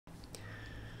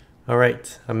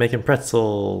Alright, I'm making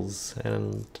pretzels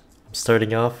and I'm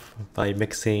starting off by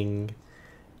mixing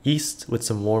yeast with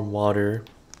some warm water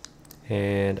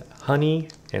and honey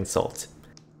and salt.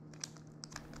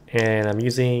 And I'm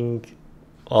using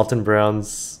Alton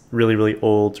Brown's really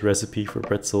old recipe for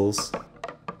pretzels.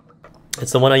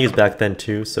 It's the one I used back then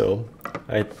too, so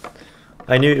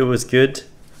I knew it was good.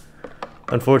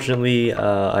 Unfortunately,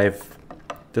 I've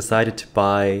decided to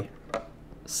buy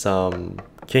some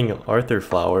King Arthur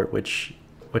flour, which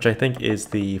I think is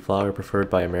the flour preferred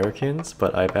by Americans,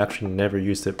 but I've actually never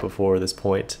used it before this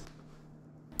point,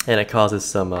 and it causes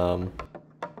some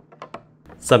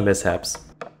mishaps.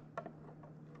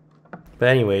 But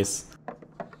anyways,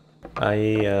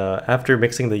 I after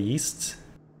mixing the yeast,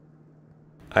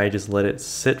 I just let it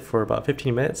sit for about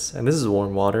 15 minutes, and this is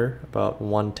warm water, about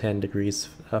 110 degrees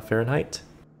Fahrenheit.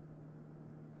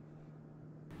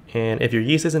 And if your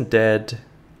yeast isn't dead,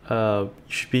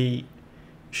 you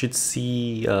should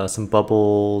see some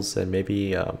bubbles and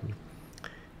maybe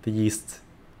the yeast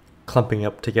clumping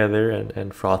up together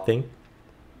and frothing.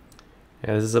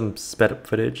 And this is some sped up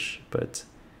footage, but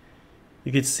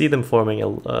you could see them forming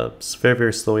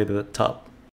very slowly to the top.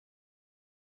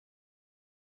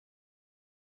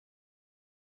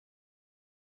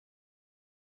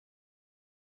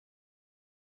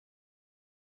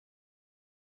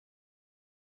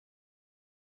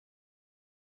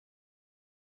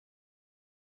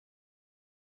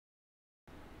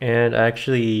 And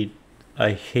actually,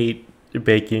 I hate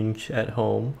baking at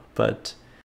home, but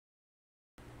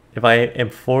if I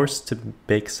am forced to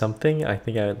bake something, I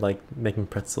think I would like making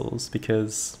pretzels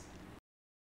because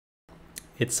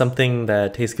it's something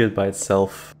that tastes good by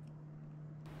itself.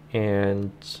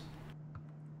 And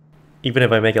even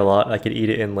if I make a lot, I could eat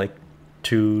it in like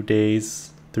 2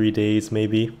 days, 3 days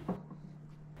maybe.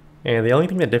 And the only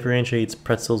thing that differentiates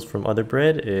pretzels from other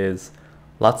bread is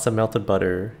lots of melted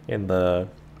butter in the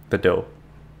dough.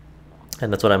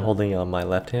 And that's what I'm holding on my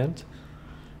left hand.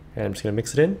 And I'm just gonna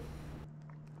mix it in.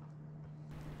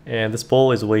 And this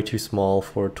bowl is way too small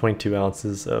for 22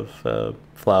 ounces of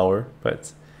flour,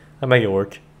 but I make it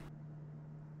work.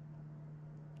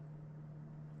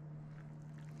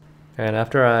 And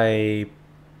after I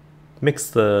mix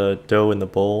the dough in the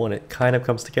bowl and it kind of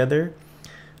comes together,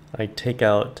 I take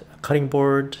out a cutting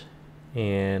board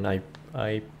and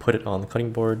I put it on the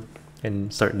cutting board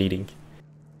and start kneading.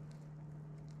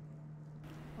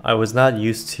 I was not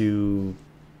used to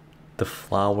the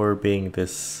flour being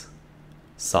this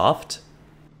soft,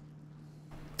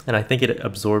 and I think it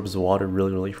absorbs water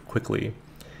really quickly.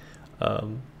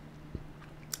 Um,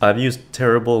 I've used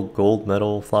terrible gold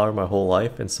medal flour my whole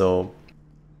life, and so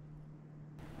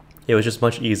it was just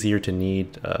much easier to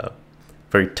knead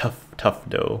very tough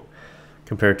dough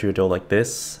compared to a dough like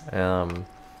this.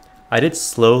 I did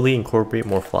slowly incorporate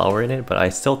more flour in it, but I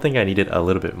still think I needed a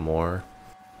little bit more.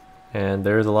 And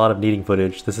there's a lot of kneading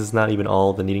footage. This is not even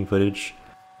all the kneading footage.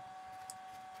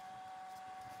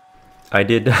 I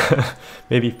did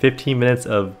maybe 15 minutes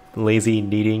of lazy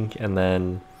kneading and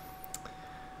then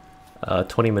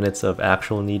 20 minutes of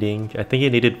actual kneading. I think it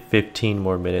needed 15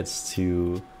 more minutes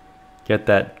to get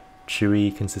that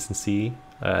chewy consistency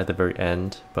at the very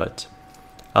end, but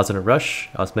I was in a rush.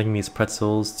 I was making these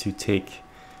pretzels to take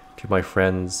to my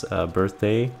friend's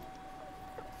birthday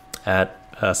at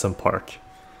some park.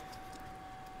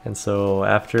 And so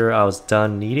after I was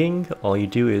done kneading, all you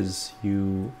do is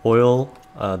you oil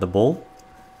the bowl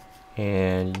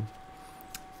and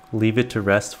leave it to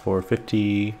rest for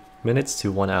 50 minutes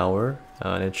to 1 hour,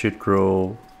 and it should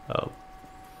grow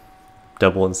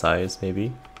double in size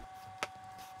maybe.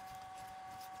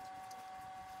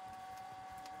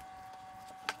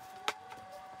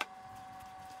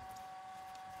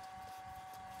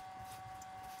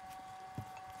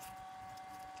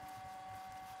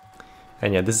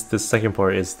 And yeah, this second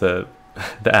part is the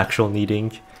the actual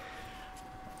kneading.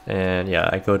 And yeah,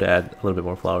 I go to add a little bit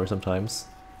more flour sometimes.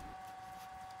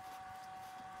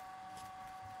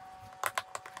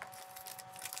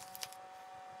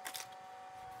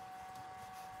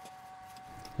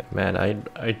 Man,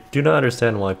 I do not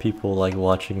understand why people like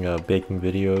watching baking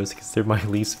videos, because they're my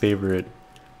least favorite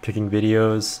cooking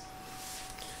videos.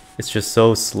 It's just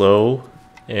so slow,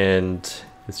 and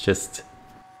it's just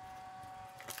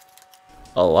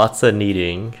lots of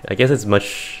kneading. I guess it's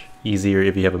much easier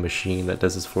if you have a machine that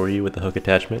does this for you with the hook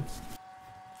attachment.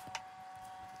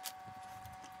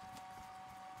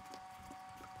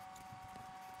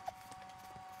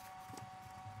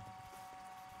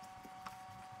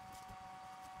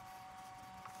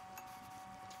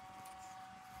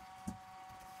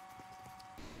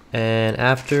 And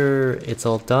after it's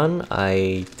all done,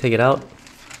 I take it out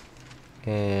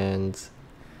and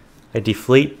I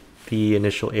deflate the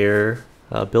initial air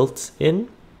built in,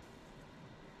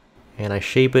 and I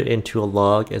shape it into a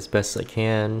log as best I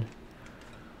can.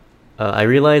 I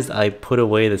realized I put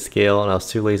away the scale and I was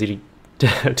too lazy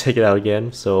to take it out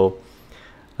again, so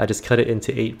I just cut it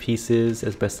into 8 pieces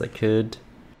as best I could.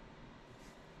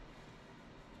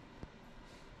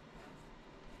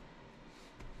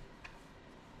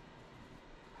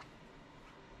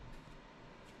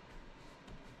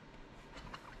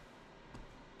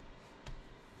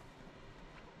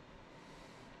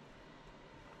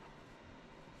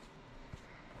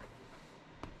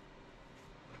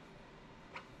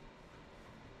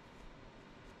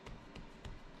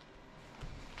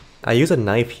 I use a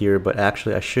knife here, but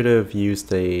actually I should have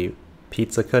used a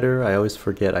pizza cutter. I always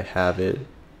forget I have it.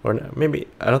 Or maybe,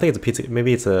 I don't think it's a pizza,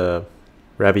 maybe it's a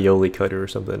ravioli cutter or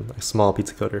something, a small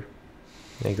pizza cutter.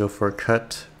 And go for a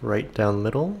cut right down the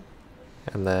middle,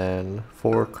 and then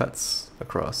 4 cuts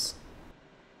across.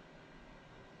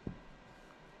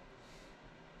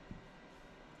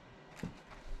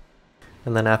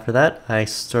 And then after that, I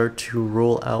start to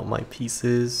roll out my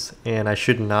pieces, and I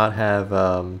should not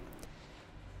have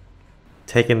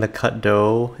taken the cut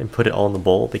dough and put it all in the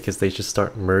bowl because they just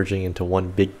start merging into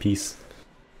one big piece.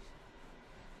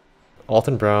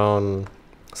 Alton Brown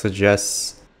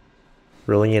suggests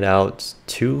rolling it out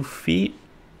 2 feet,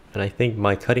 and I think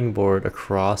my cutting board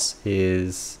across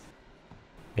is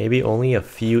maybe only a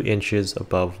few inches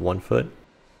above 1 foot.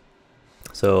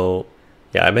 So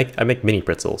yeah, I make mini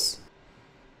pretzels.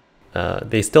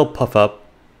 They still puff up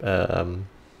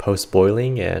post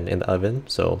boiling and in the oven,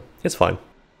 so it's fine.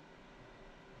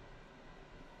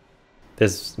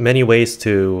 There's many ways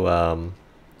to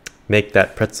make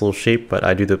that pretzel shape, but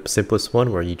I do the simplest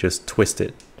one where you just twist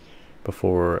it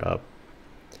before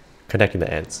connecting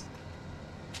the ends.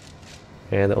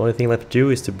 And the only thing left to do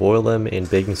is to boil them in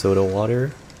baking soda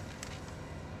water.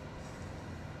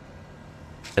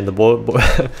 And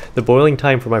the the boiling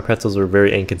time for my pretzels were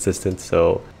very inconsistent,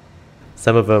 so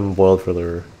some of them boiled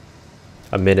for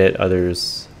a minute,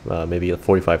 others maybe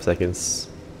 45 seconds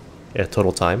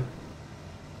total time.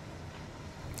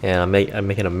 And I'm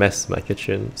making a mess in my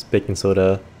kitchen. It's baking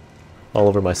soda all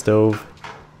over my stove.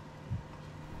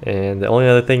 And the only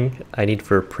other thing I need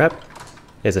for prep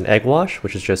is an egg wash,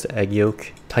 which is just egg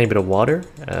yolk, tiny bit of water,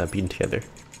 beaten together.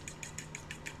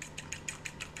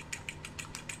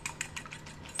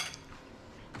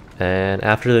 And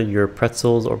after your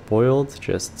pretzels are boiled,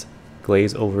 just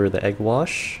glaze over the egg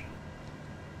wash.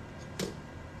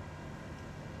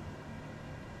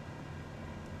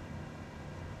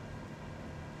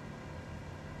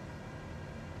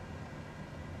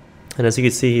 And as you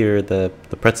can see here, the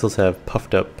pretzels have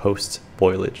puffed up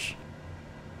post-boilage.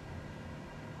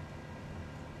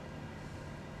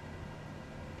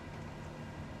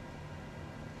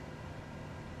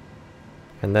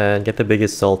 And then get the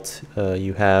biggest salt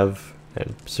you have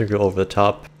and sprinkle over the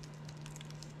top.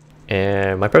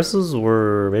 And my pretzels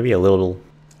were maybe a little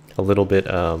bit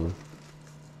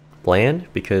bland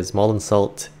because Maldon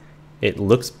salt, it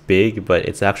looks big, but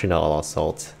it's actually not a lot of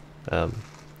salt.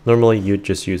 Normally you'd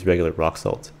just use regular rock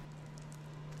salt.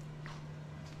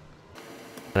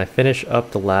 And I finish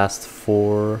up the last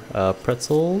 4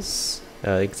 pretzels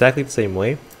exactly the same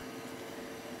way.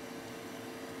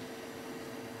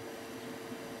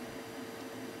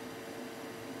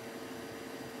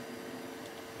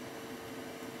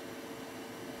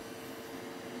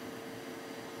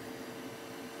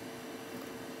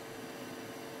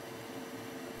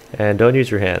 And don't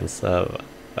use your hands.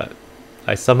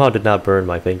 I somehow did not burn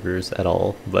my fingers at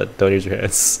all, but don't use your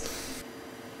hands.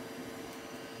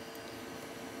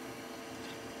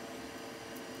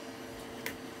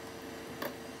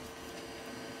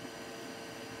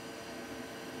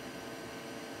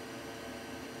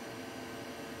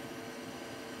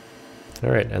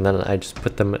 Alright, and then I just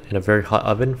put them in a very hot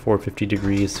oven, 450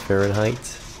 degrees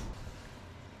Fahrenheit.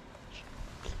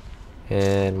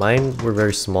 And mine were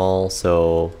very small,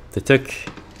 so they took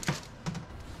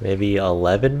maybe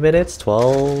 11 minutes,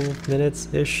 12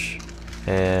 minutes-ish.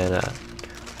 And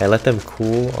I let them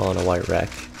cool on a white rack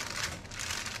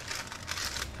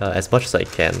as much as I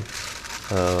can.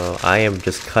 I am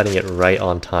just cutting it right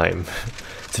on time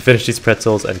to finish these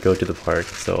pretzels and go to the park,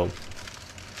 so...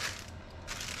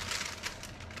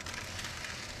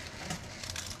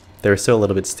 They were still a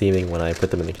little bit steaming when I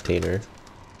put them in the container.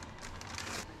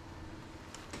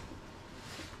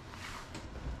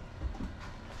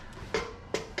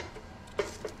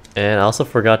 And I also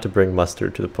forgot to bring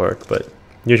mustard to the park, but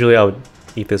usually I would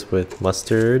eat this with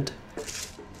mustard.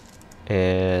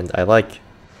 And I like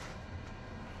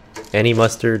any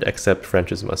mustard except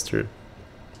French's mustard.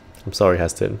 I'm sorry,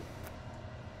 Heston.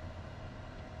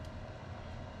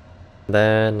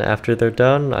 Then after they're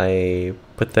done, I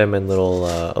put them in little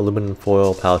aluminum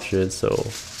foil pouches so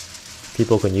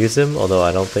people can use them. Although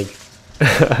I don't think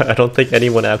I don't think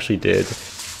anyone actually did.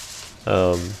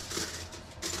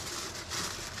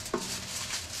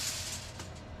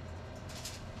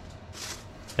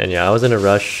 And yeah, I was in a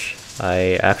rush.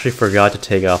 I actually forgot to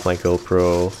take off my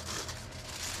GoPro,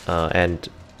 and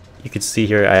you can see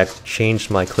here I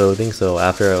changed my clothing, so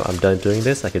after I'm done doing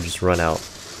this, I can just run out.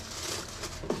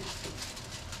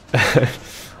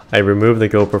 I removed the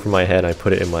GoPro from my head and I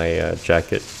put it in my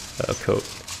jacket coat.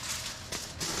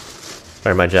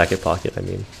 Or my jacket pocket, I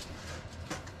mean.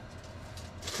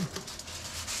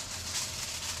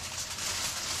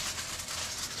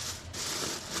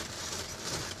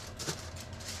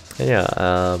 And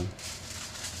yeah,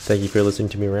 thank you for listening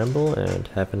to me ramble, and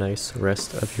have a nice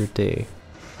rest of your day.